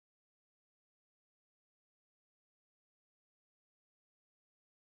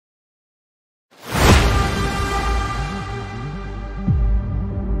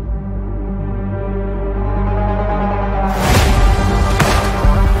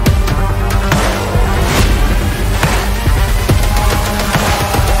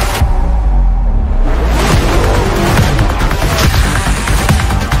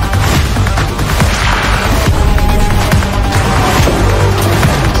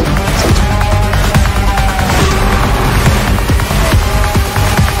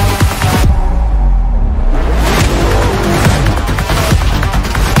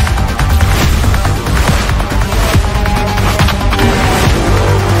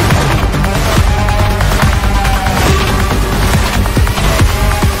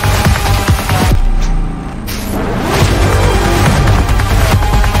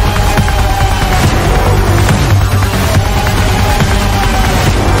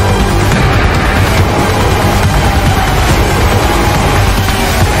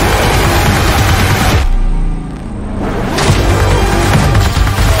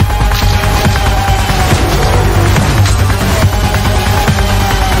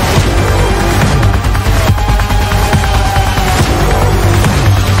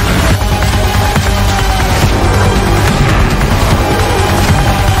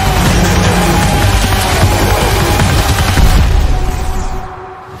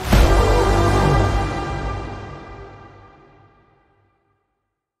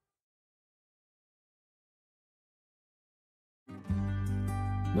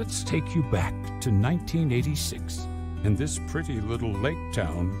Let's take you back to 1986 in this pretty little lake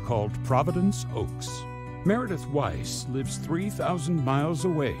town called Providence Oaks. Meredith Weiss lives 3,000 miles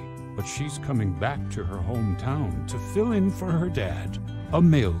away, but she's coming back to her hometown to fill in for her dad, a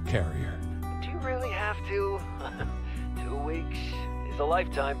mail carrier. Do you really have to? 2 weeks is a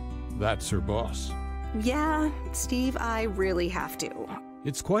lifetime. That's her boss. Yeah, Steve, I really have to.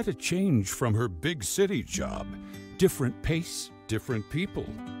 It's quite a change from her big city job. Different pace, different people.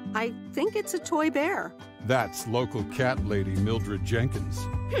 I think it's a toy bear. That's local cat lady Mildred Jenkins.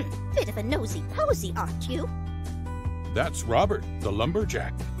 Bit of a nosy posy, aren't you? That's Robert, the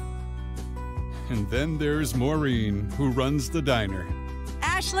lumberjack. And then there's Maureen, who runs the diner.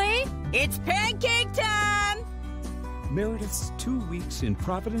 Ashley, it's pancake time! Meredith's 2 weeks in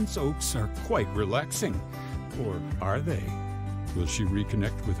Providence Oaks are quite relaxing. Or are they? Will she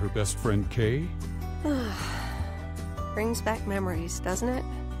reconnect with her best friend Kay? Brings back memories, doesn't it?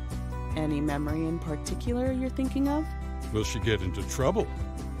 Any memory in particular you're thinking of? Will she get into trouble?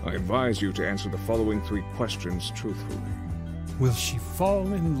 I advise you to answer the following 3 questions truthfully. Will she fall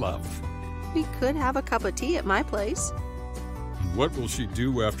in love? We could have a cup of tea at my place. And what will she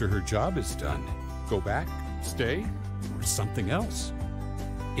do after her job is done? Go back, stay, or something else?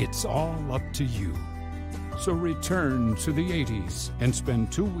 It's all up to you. So return to the 80s and spend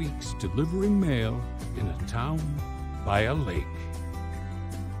 2 weeks delivering mail in a town by a lake.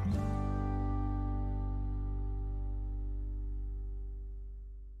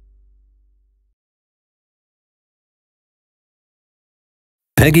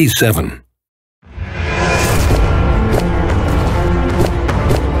 Peggy 7.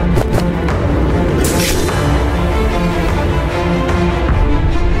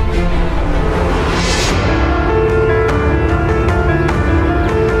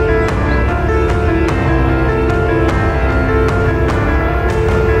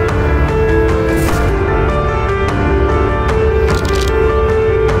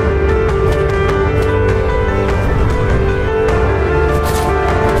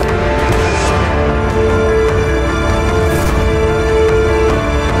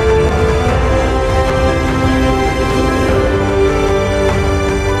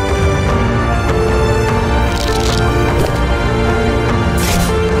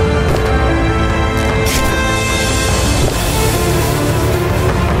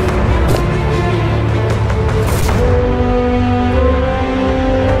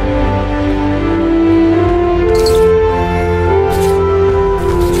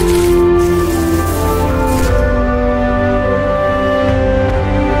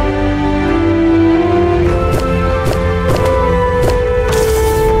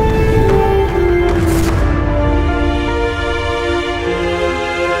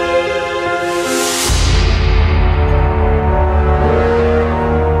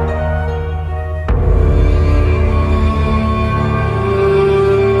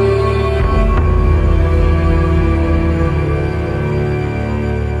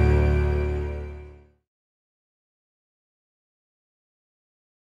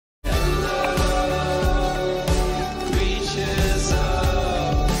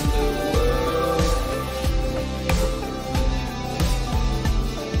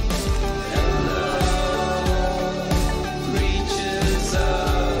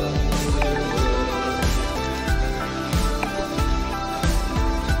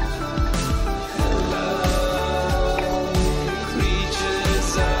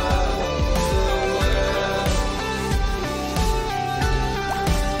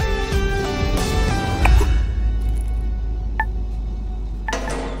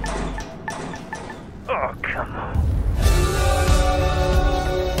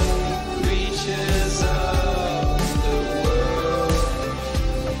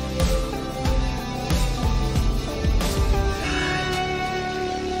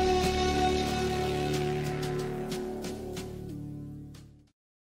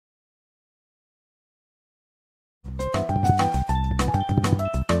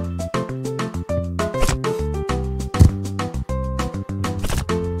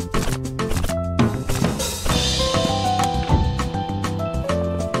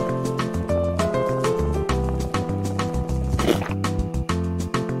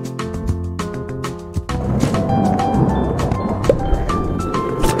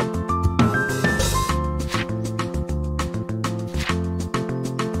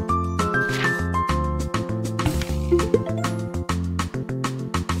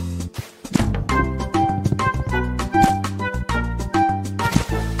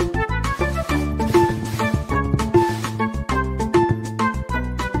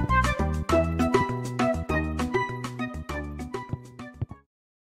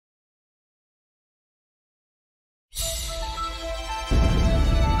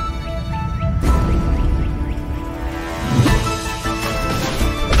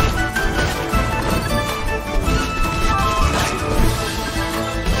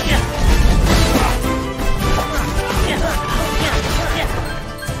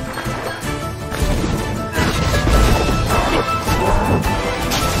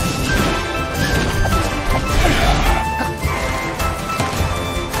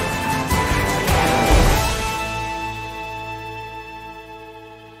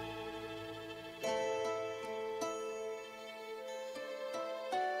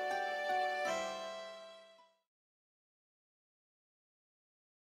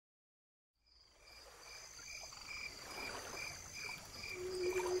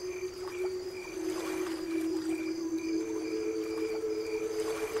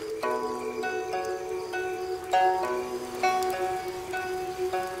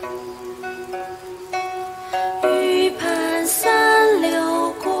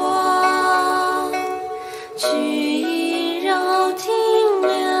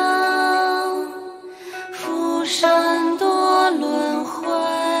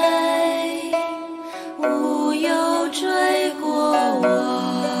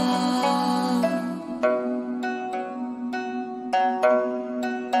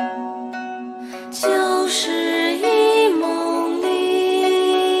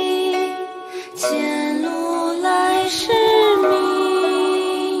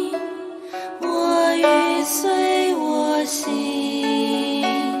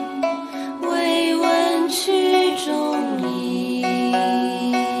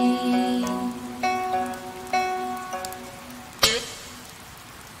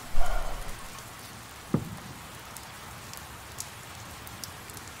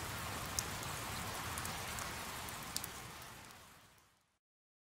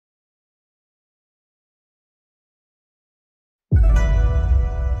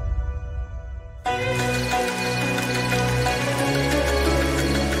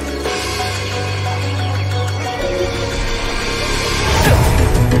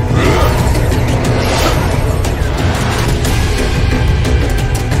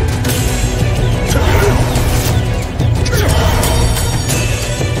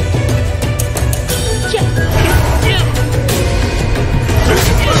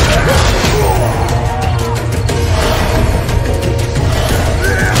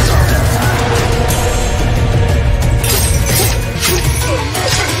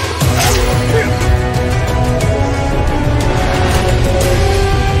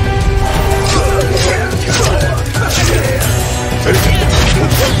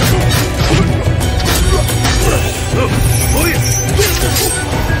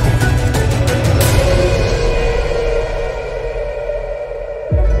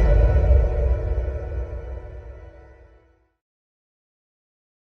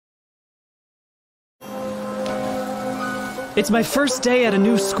 It's my first day at a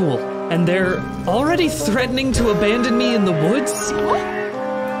new school, and they're already threatening to abandon me in the woods?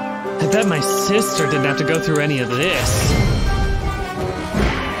 I bet my sister didn't have to go through any of this.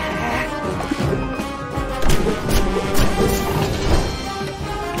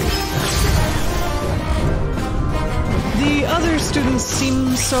 The other students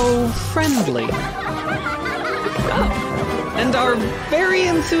seem so friendly. Oh, and are very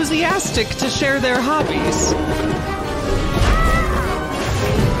enthusiastic to share their hobbies.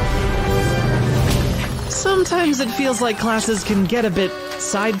 Sometimes it feels like classes can get a bit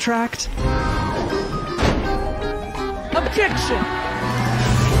sidetracked. Objection!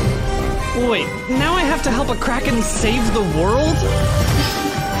 Wait, now I have to help a Kraken save the world?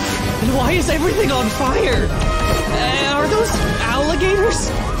 And why is everything on fire? Are those alligators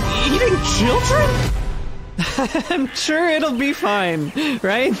eating children? I'm sure it'll be fine,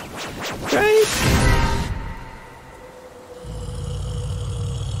 right? Right?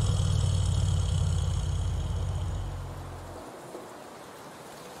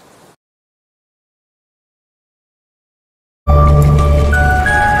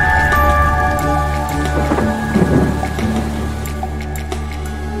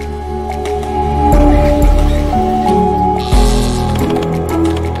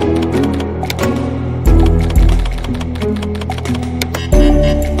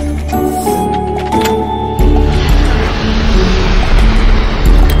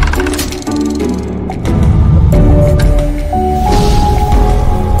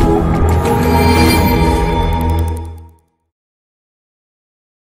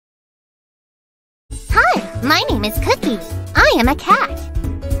 I am a cat.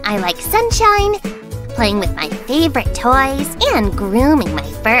 I like sunshine, playing with my favorite toys, and grooming my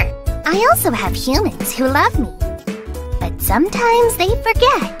fur. I also have humans who love me. But sometimes they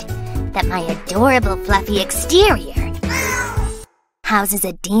forget that my adorable fluffy exterior houses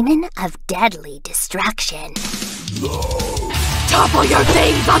a demon of deadly destruction. Topple your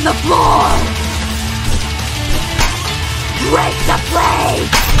things on the floor! Break the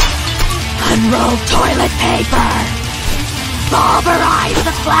plate! Unroll toilet paper! Pulverize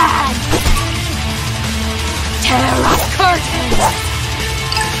the flag! Tear up curtains!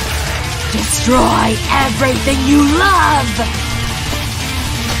 Destroy everything you love!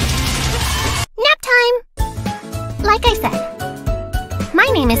 Nap time! Like I said, my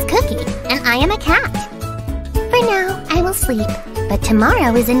name is Cookie, and I am a cat. For now, I will sleep, but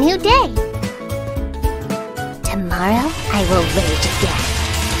tomorrow is a new day. Tomorrow, I will rage again.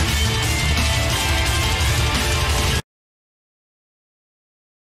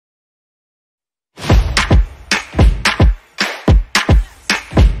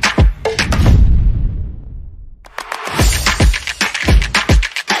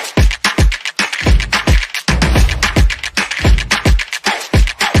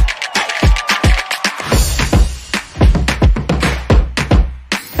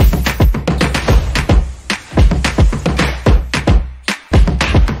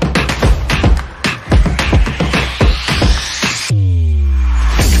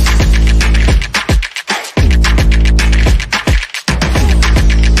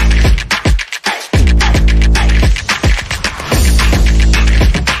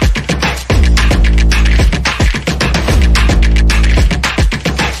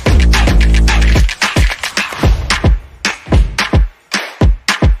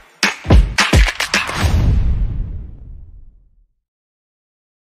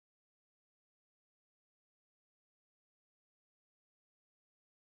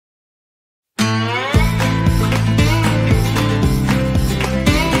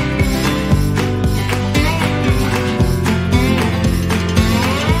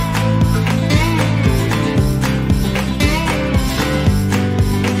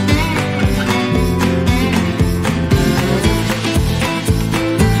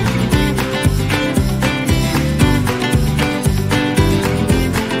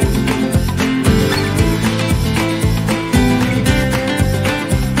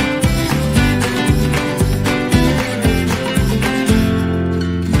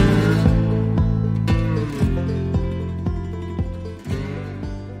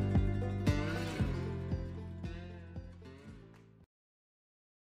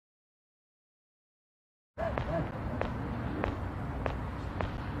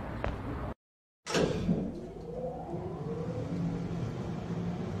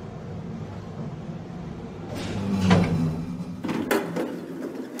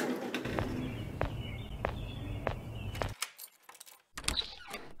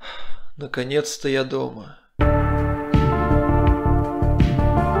 Наконец-то я дома.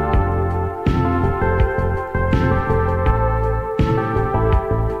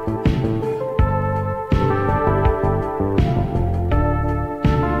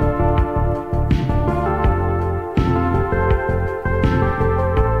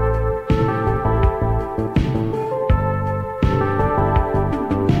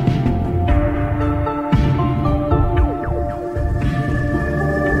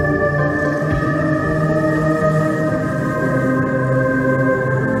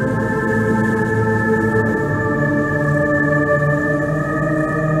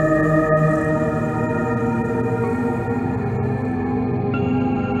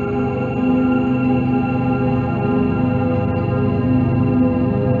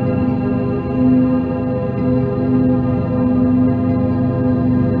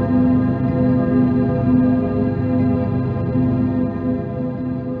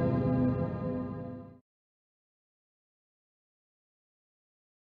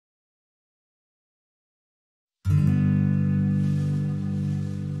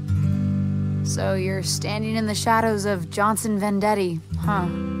 So you're standing in the shadows of Johnson Vendetti, huh?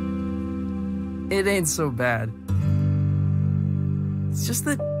 It ain't so bad. It's just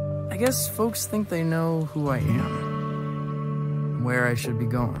that I guess folks think they know who I am. Where I should be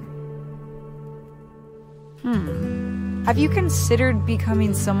going. Have you considered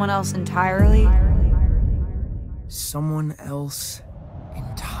becoming someone else entirely? Someone else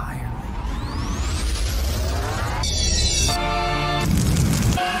entirely.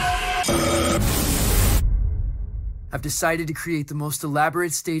 I've decided to create the most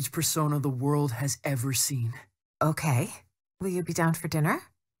elaborate stage persona the world has ever seen. Okay. Will you be down for dinner?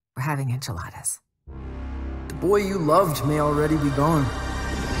 We're having enchiladas. The boy you loved may already be gone.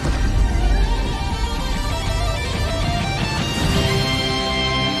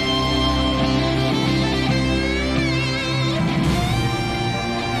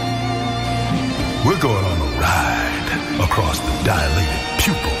 We're going on a ride across the dilated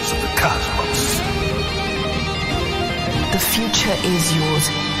pupils of the cosmos. The future is yours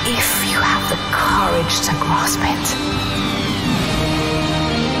if you have the courage to grasp it.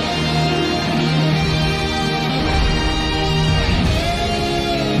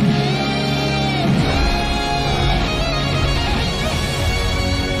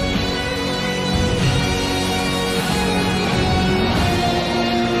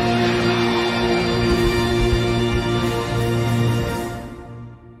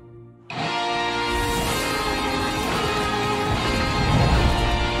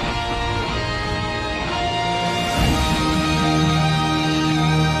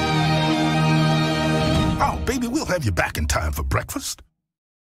 Have you back in time for breakfast?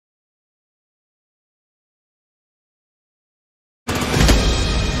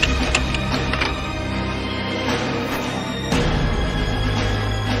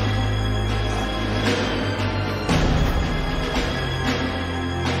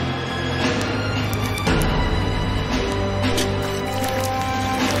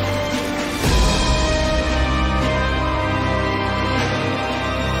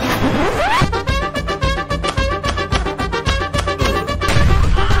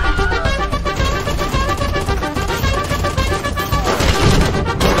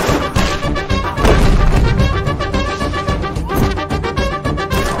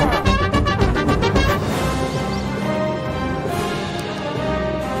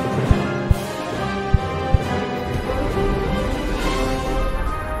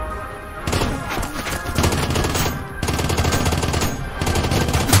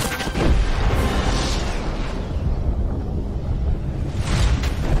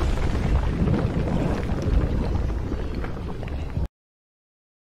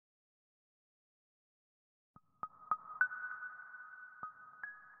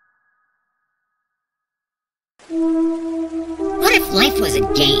 What if life was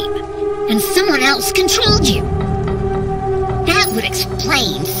a game, and someone else controlled you? That would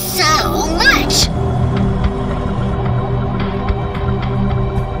explain so much!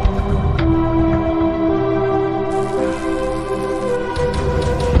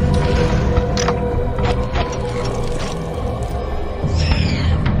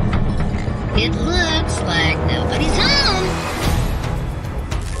 It looks like nobody's home.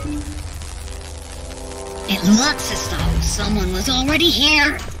 It looks as though someone was already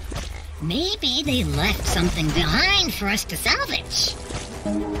here. Maybe they left something behind for us to salvage.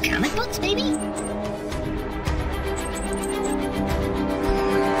 Comic books, maybe?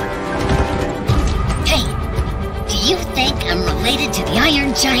 Hey, do you think I'm related to the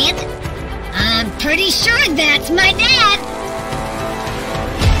Iron Giant? I'm pretty sure that's my dad!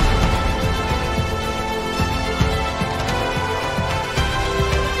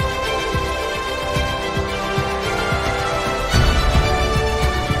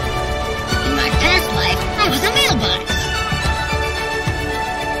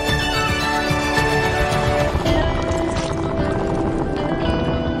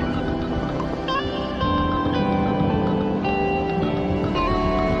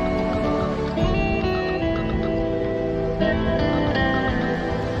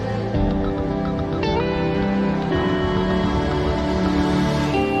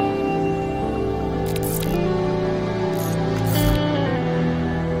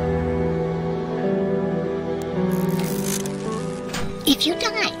 If you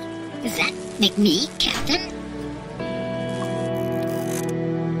die, does that make me captain?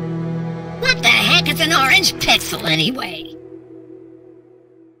 What the heck is an orange pixel anyway?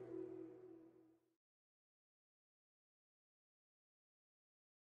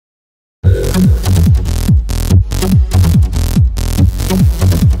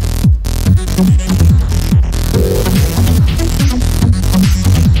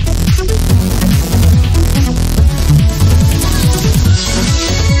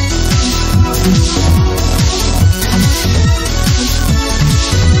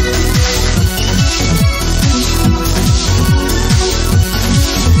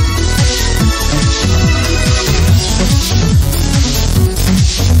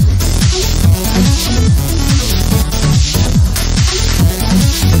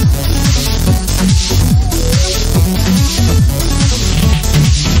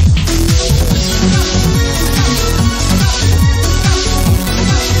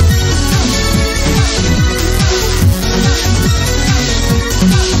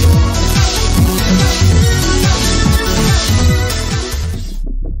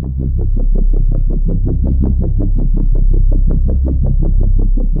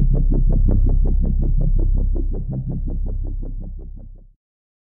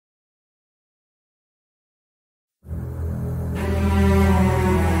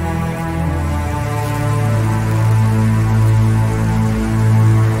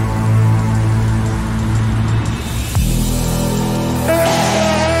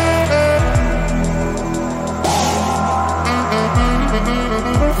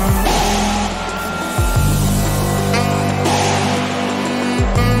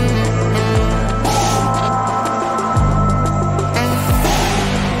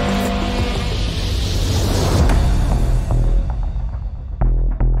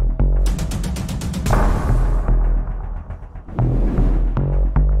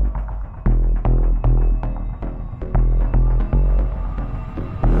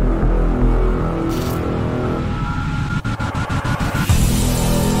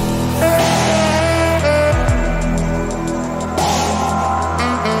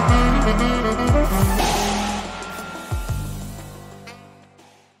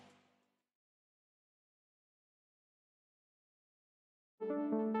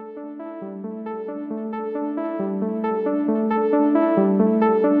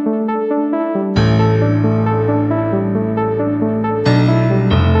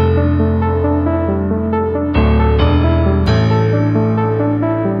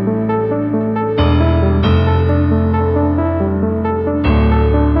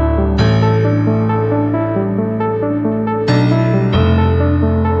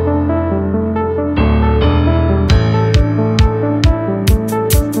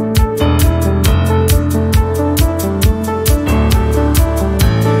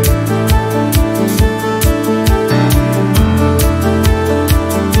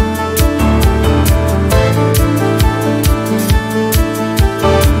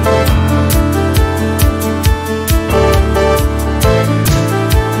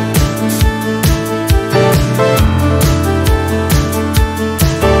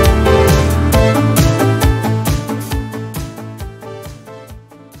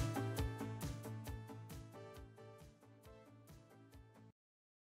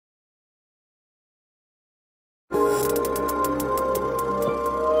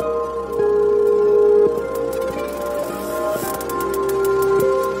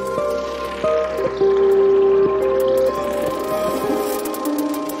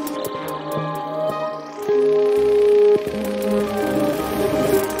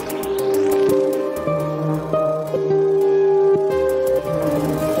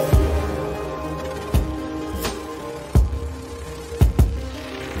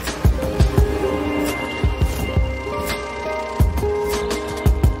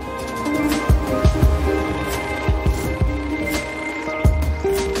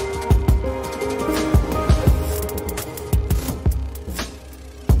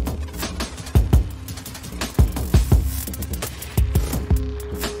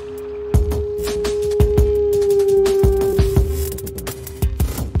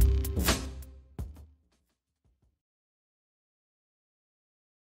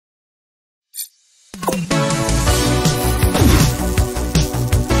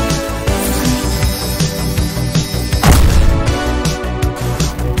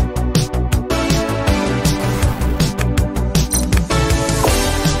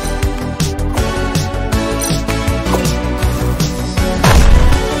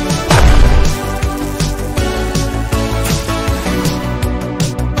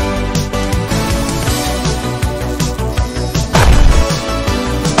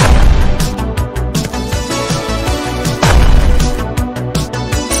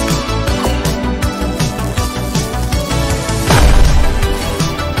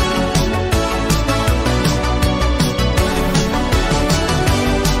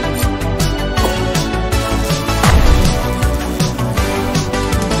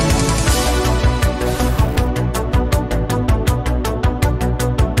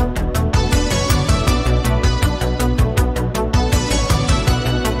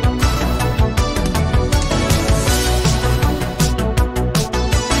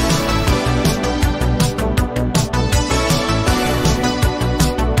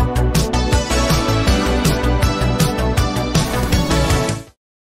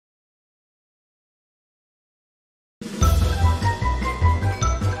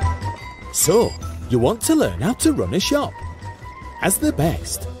 So, you want to learn how to run a shop? As the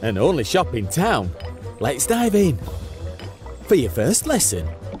best and only shop in town, let's dive in. For your first lesson,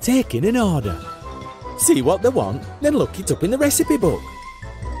 take in an order. See what they want, then look it up in the recipe book.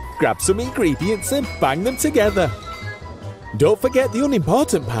 Grab some ingredients and bang them together. Don't forget the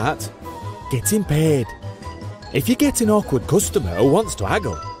unimportant part, getting paid. If you get an awkward customer who wants to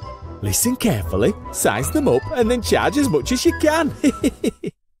haggle, listen carefully, size them up, and then charge as much as you can.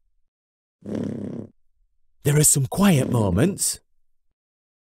 There are some quiet moments,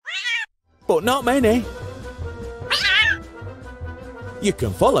 but not many. You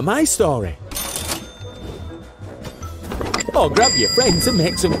can follow my story, or grab your friends and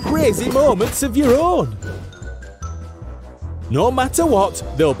make some crazy moments of your own. No matter what,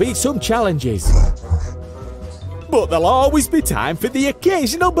 there'll be some challenges, but there'll always be time for the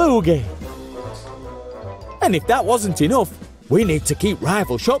occasional boogie. And if that wasn't enough, we need to keep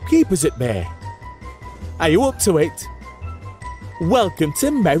rival shopkeepers at bay. Are you up to it? Welcome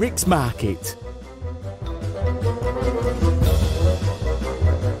to Merek's Market.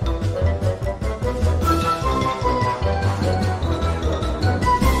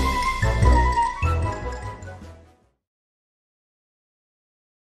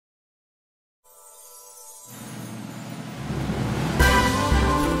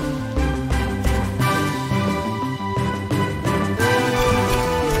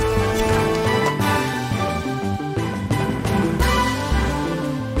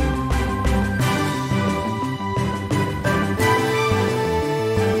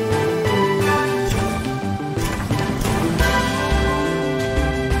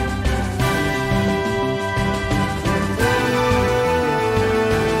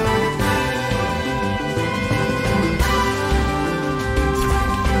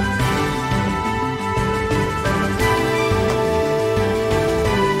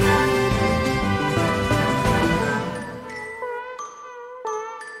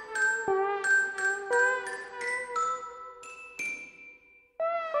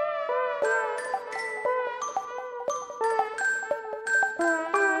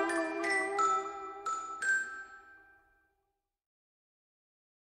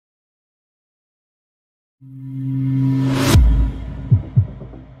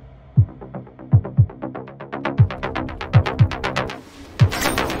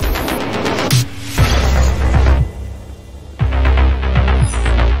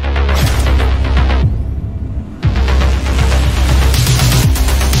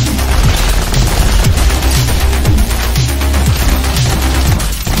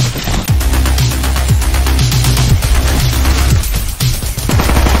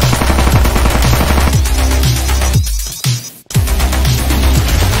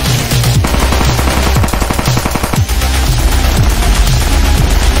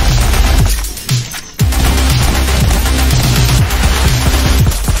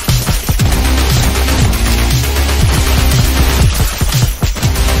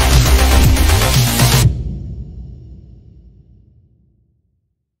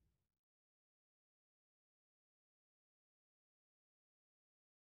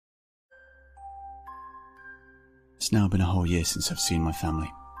 It's now been a whole year since I've seen my family.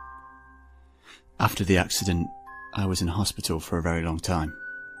 After the accident, I was in hospital for a very long time.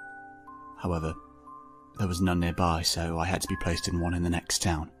 However, there was none nearby, so I had to be placed in one in the next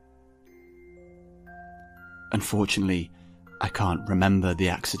town. Unfortunately, I can't remember the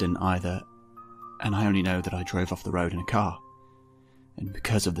accident either, and I only know that I drove off the road in a car. And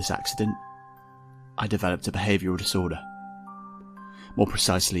because of this accident, I developed a behavioural disorder. More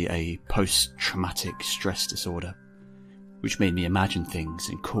precisely, a post-traumatic stress disorder, which made me imagine things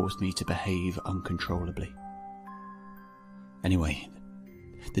and caused me to behave uncontrollably. Anyway,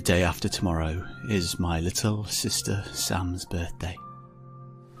 the day after tomorrow is my little sister Sam's birthday.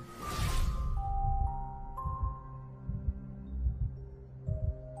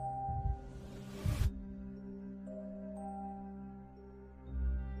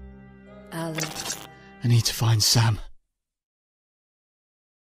 Alex. I need to find Sam.